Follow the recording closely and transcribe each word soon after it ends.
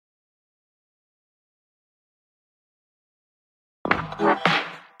Now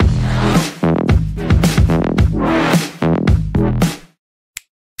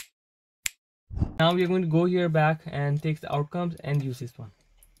we are going to go here back and take the outcomes and use this one.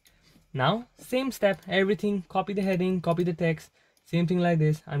 Now same step, everything, copy the heading, copy the text, same thing like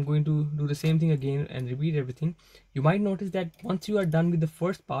this. I'm going to do the same thing again and repeat everything. You might notice that once you are done with the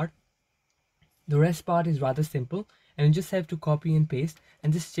first part, the rest part is rather simple, and you just have to copy and paste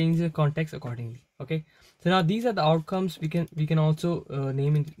and just change the context accordingly. Okay, so now these are the outcomes. We can also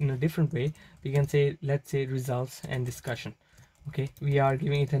name it in a different way. We can say, let's say, results and discussion. Okay, we are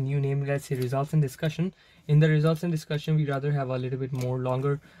giving it a new name. Let's say results and discussion. In the results and discussion, we rather have a little bit more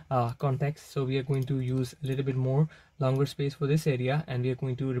longer context, so we are going to use a little bit more longer space for this area, and we are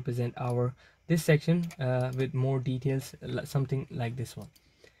going to represent our this section with more details, something like this one.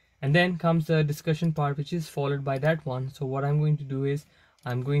 And then comes the discussion part, which is followed by that one. So what I'm going to do is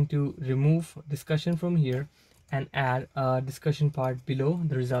I'm going to remove discussion from here and add a discussion part below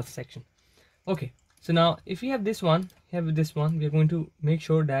the results section. Okay, so now if we have this one, we are going to make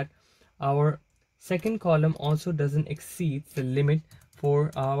sure that our second column also doesn't exceed the limit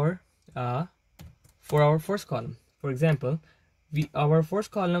for our first column. For example, our first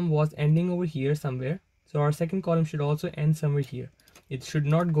column was ending over here somewhere, so our second column should also end somewhere here. It should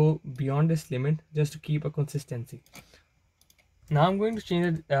not go beyond this limit, just to keep a consistency. Now I'm going to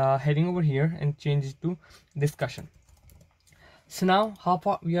change the heading over here and change it to discussion. So now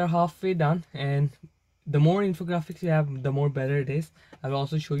we are halfway done, and the more infographics you have, the more better it is. I'll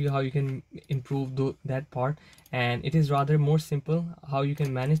also show you how you can improve that part, and it is rather more simple how you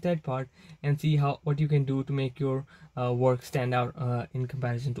can manage that part and see what you can do to make your work stand out in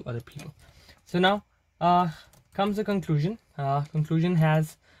comparison to other people. So now comes the conclusion. Conclusion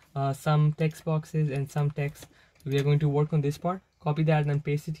has some text boxes and some text. We are going to work on this part, copy that and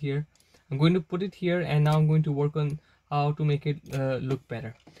paste it here. I'm going to put it here, and now I'm going to work on how to make it look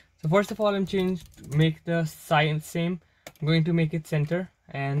better. So first of all, make the size same. I'm going to make it center,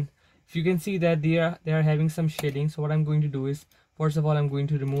 and if you can see that they are having some shading. So what I'm going to do is, first of all, I'm going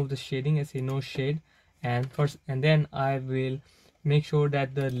to remove the shading. I say no shade, and then I will make sure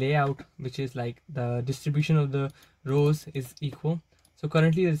that the layout, which is like the distribution of the rows, is equal. So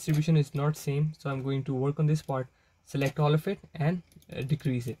currently the distribution is not same, so I'm going to work on this part, select all of it and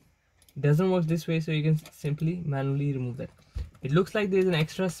decrease it. It doesn't work this way, so you can simply manually remove that. It looks like there's an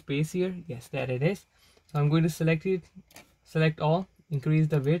extra space here. Yes, there it is. So I'm going to select it, select all, increase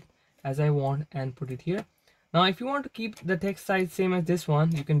the width as I want and put it here. Now if you want to keep the text size same as this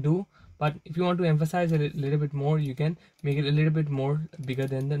one, you can do, but if you want to emphasize it a little bit more, you can make it a little bit more bigger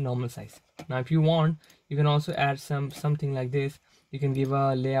than the normal size. Now if you want, you can also add something like this. You can give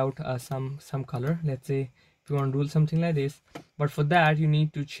a layout some color. Let's say if you want to do something like this, but for that you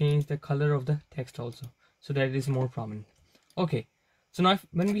need to change the color of the text also, so that it is more prominent. Okay, so now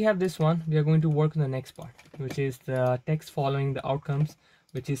when we have this one, we are going to work on the next part, which is the text following the outcomes,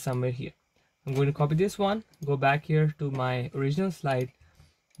 which is somewhere here. I'm going to copy this one, go back here to my original slide,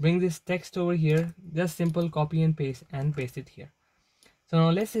 bring this text over here, just simple copy and paste it here. So now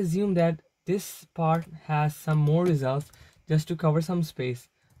let's assume that this part has some more results, just to cover some space.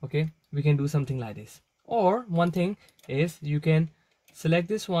 Okay, we can do something like this. Or one thing is, you can select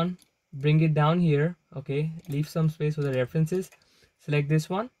this one, bring it down here. Okay, leave some space for the references, select this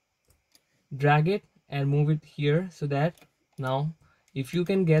one, drag it and move it here, so that now if you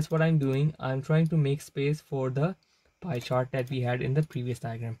can guess what I'm doing, I'm trying to make space for the pie chart that we had in the previous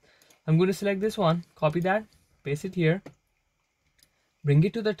diagram. I'm going to select this one, copy that, paste it here, bring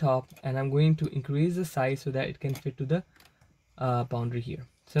it to the top, and I'm going to increase the size so that it can fit to the boundary here.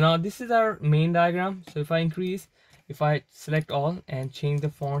 So now this is our main diagram. So if I select all and change the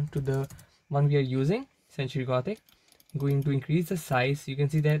font to the one we are using, Century Gothic, I'm going to increase the size. You can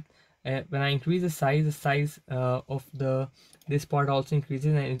see that when I increase the size of this part also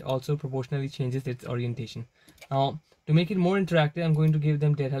increases, and it also proportionally changes its orientation. Now to make it more interactive, I'm going to give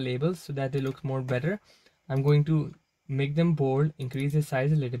them data labels so that they look more better. I'm going to make them bold, increase the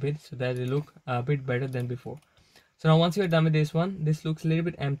size a little bit so that they look a bit better than before. So now once you're done with this one, this looks a little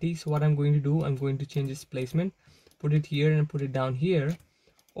bit empty. So what I'm going to do, I'm going to change its placement, put it here and put it down here.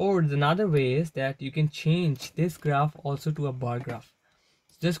 Or another way is that you can change this graph also to a bar graph.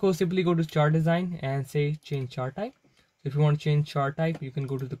 So just simply go to chart design and say change chart type. So if you want to change chart type, you can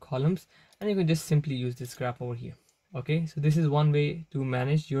go to the columns and you can just simply use this graph over here. Okay, so this is one way to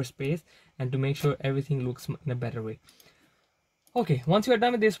manage your space and to make sure everything looks in a better way. Okay, once you are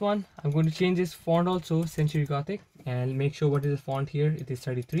done with this one, I'm going to change this font also, Century Gothic, and make sure what is the font here. It is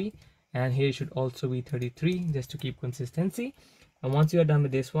 33, and here it should also be 33, just to keep consistency. And once you are done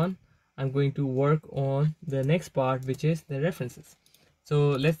with this one, I'm going to work on the next part, which is the references.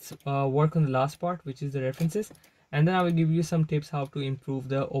 So let's work on the last part, which is the references, and then I will give you some tips how to improve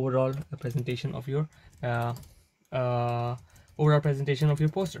the overall presentation of your uh, uh,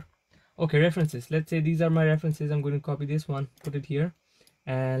 poster. Okay, references. Let's say these are my references. I'm going to copy this one, put it here,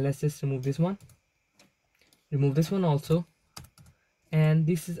 and let's just remove this one. Remove this one also, and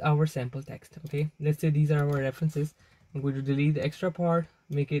this is our sample text. Okay, let's say these are our references. I'm going to delete the extra part,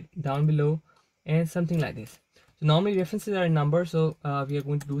 make it down below, and something like this. So normally references are a number, so we are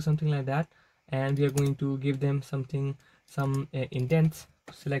going to do something like that, and we are going to give them something, some indents.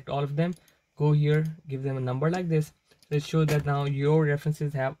 Select all of them, go here, give them a number like this. So it shows that now your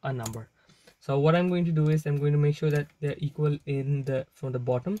references have a number. So what I'm going to do is I'm going to make sure that they're equal in the from the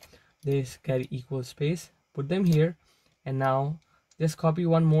bottom. They carry equal space. Put them here, and now just copy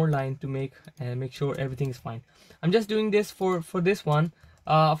one more line to make sure everything is fine. I'm just doing this for this one.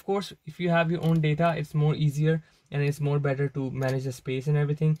 Of course, if you have your own data, it's more easier and it's more better to manage the space and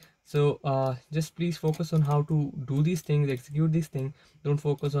everything. So just please focus on how to do these things, execute these things. Don't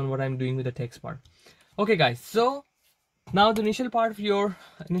focus on what I'm doing with the text part. Okay guys, so now the initial part of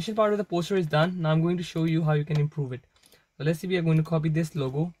the poster is done. Now I'm going to show you how you can improve it. So let's say we are going to copy this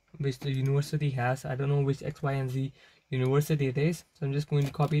logo which the university has. I don't know which X, Y, and Z university it is, so I'm just going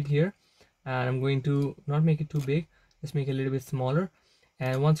to copy it here, and I'm going to not make it too big, just make it a little bit smaller.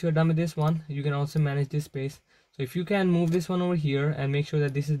 And once you're done with this one, you can also manage this space. So if you can move this one over here and make sure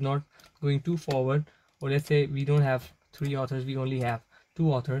that this is not going too forward, or let's say we don't have 3 authors, we only have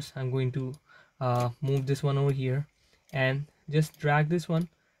 2 authors, I'm going to move this one over here and just drag this one,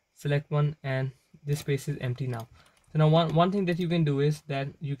 select one, and this space is empty now. So now one thing that you can do is that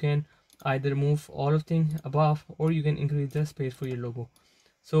you can either move all of things above, or you can increase the space for your logo.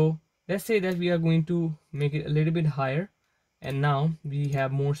 So let's say that we are going to make it a little bit higher, and now we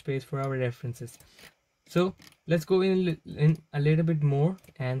have more space for our references. So let's go in a little bit more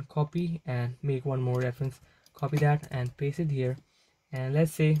and copy and make one more reference. Copy that and paste it here, and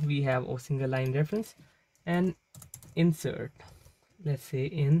let's say we have a single line reference and insert. Let's say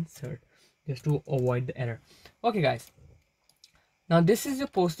insert, just to avoid the error. Okay guys, now this is your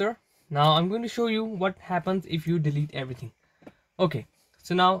poster. Now I'm going to show you what happens if you delete everything. Okay,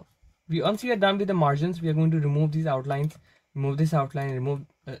 so now once we are done with the margins, we are going to remove these outlines, remove this outline, remove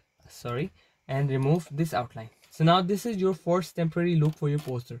this outline. So now this is your first temporary look for your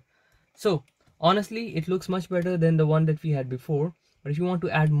poster. So honestly, it looks much better than the one that we had before, but if you want to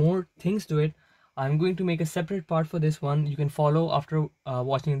add more things to it, I'm going to make a separate part for this one. You can follow after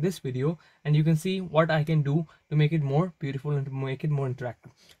watching this video, and you can see what I can do to make it more beautiful and to make it more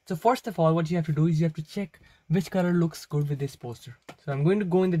interactive. So first of all, what you have to do is you have to check which color looks good with this poster. So I'm going to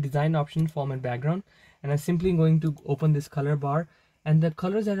go in the design option, format background, and I'm simply going to open this color bar, and the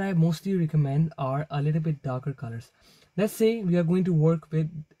colors that I mostly recommend are a little bit darker colors. Let's say we are going to work with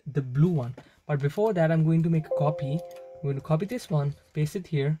the blue one, but before that I'm going to make a copy. I'm going to copy this one, paste it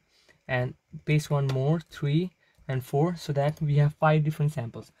here, and paste one more, 3 and 4, so that we have 5 different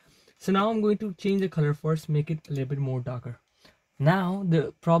samples. So now I'm going to change the color first, make it a little bit more darker. Now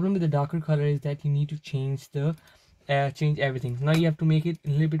the problem with the darker color is that you need to change the change everything. Now you have to make it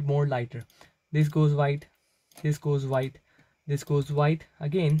a little bit more lighter. This goes white, this goes white, this goes white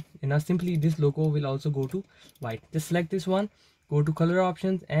again, and now simply this logo will also go to white. Just select this one, go to color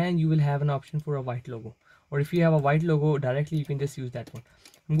options, and you will have an option for a white logo, or if you have a white logo directly, you can just use that one.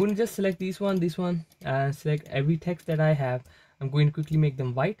 I'm going to just select this one, and select every text that I have. I'm going to quickly make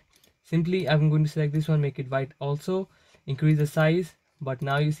them white. Simply I'm going to select this one, make it white also, increase the size. But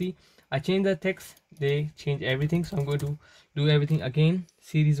now you see I change the text, they change everything. So I'm going to do everything again,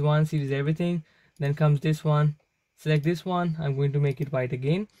 series 1, series everything, then comes this one, select this one, I'm going to make it white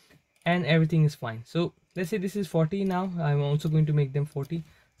again, and everything is fine. So let's say this is 40. Now I'm also going to make them 40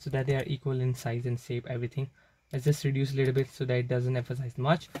 so that they are equal in size and shape, everything. Let's just reduce a little bit so that it doesn't emphasize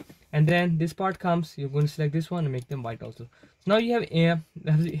much. And then this part comes, you're going to select this one and make them white also. So now you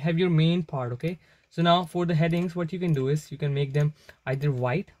have your main part. Okay, so now for the headings, what you can do is you can make them either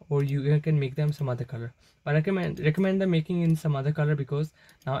white, or you can make them some other color, but I recommend them making in some other color, because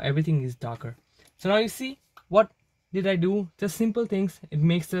now everything is darker. So now you see what did I do? Just simple things. It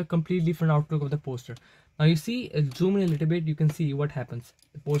makes a complete different outlook of the poster. Now you see, zoom in a little bit, you can see what happens.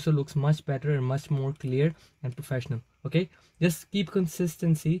 The poster looks much better and much more clear and professional. Okay, just keep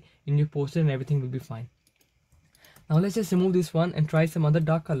consistency in your poster and everything will be fine. Now let's just remove this one and try some other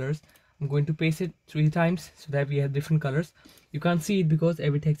dark colors. I'm going to paste it 3 times so that we have different colors. You can't see it because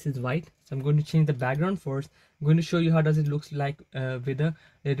every text is white. So I'm going to change the background first. I'm going to show you how does it looks like with a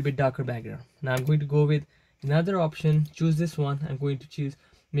little bit darker background. Now I'm going to go with another option, choose this one. I'm going to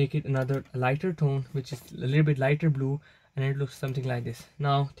make it another lighter tone, which is a little bit lighter blue. and it looks something like this.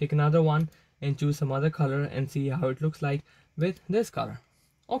 Now take another one and choose some other color and see how it looks like with this color.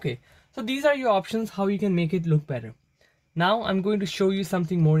 Okay, so these are your options how you can make it look better. Now I'm going to show you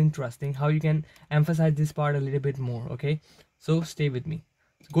something more interesting, how you can emphasize this part a little bit more. Okay, so stay with me.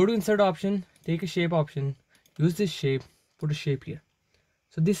 Go to insert option, take a shape option, use this shape, put a shape here.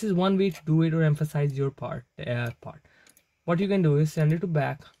 So this is one way to do it or emphasize your part. What you can do is send it to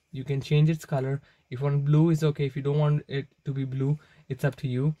back. You can change its color. If you want blue, is okay. If you don't want it to be blue, it's up to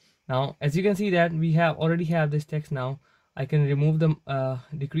you. Now as you can see that we already have this text. Now I can remove the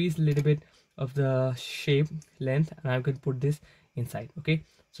decrease a little bit of the shape length, and I could put this inside. Okay,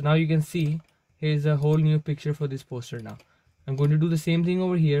 so now you can see here's a whole new picture for this poster. Now I'm going to do the same thing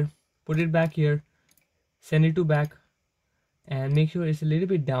over here, put it back here, send it to back, and make sure it's a little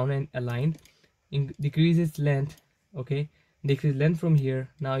bit down and aligned. Decrease its length. Okay, decrease length from here.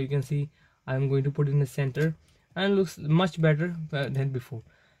 Now you can see I'm going to put it in the center, and it looks much better than before.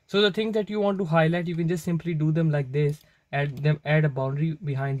 So the things that you want to highlight, you can just simply do them like this, add a boundary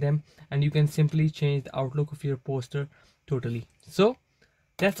behind them, and you can simply change the outlook of your poster totally. So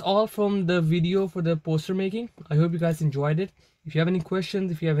that's all from the video for the poster making. I hope you guys enjoyed it. If you have any questions,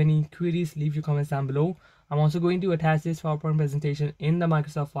 if you have any queries, leave your comments down below. I'm also going to attach this PowerPoint presentation in the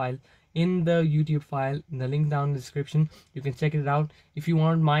Microsoft file, in the YouTube file, in the link down in the description. You can check it out. If you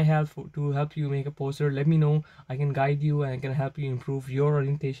want my help to help you make a poster, let me know. I can guide you and I can help you improve your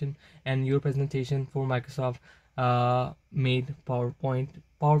orientation and your presentation for Microsoft made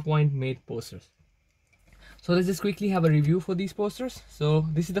PowerPoint made posters. So let's just quickly have a review for these posters. So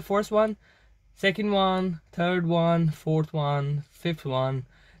this is the first one, second one, third one, fourth one, fifth one.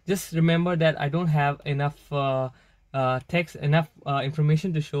 Just remember that I don't have enough text, enough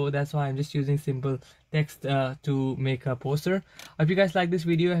information to show. That's why I'm just using simple text to make a poster. If you guys like this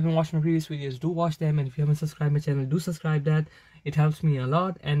video, haven't watched my previous videos, do watch them. And if you haven't subscribed my channel, do subscribe. That it helps me a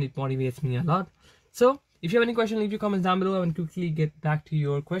lot and it motivates me a lot. So if you have any questions, leave your comments down below. I will quickly get back to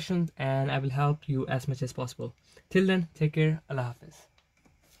your questions and I will help you as much as possible. Till then, take care. Allah Hafiz.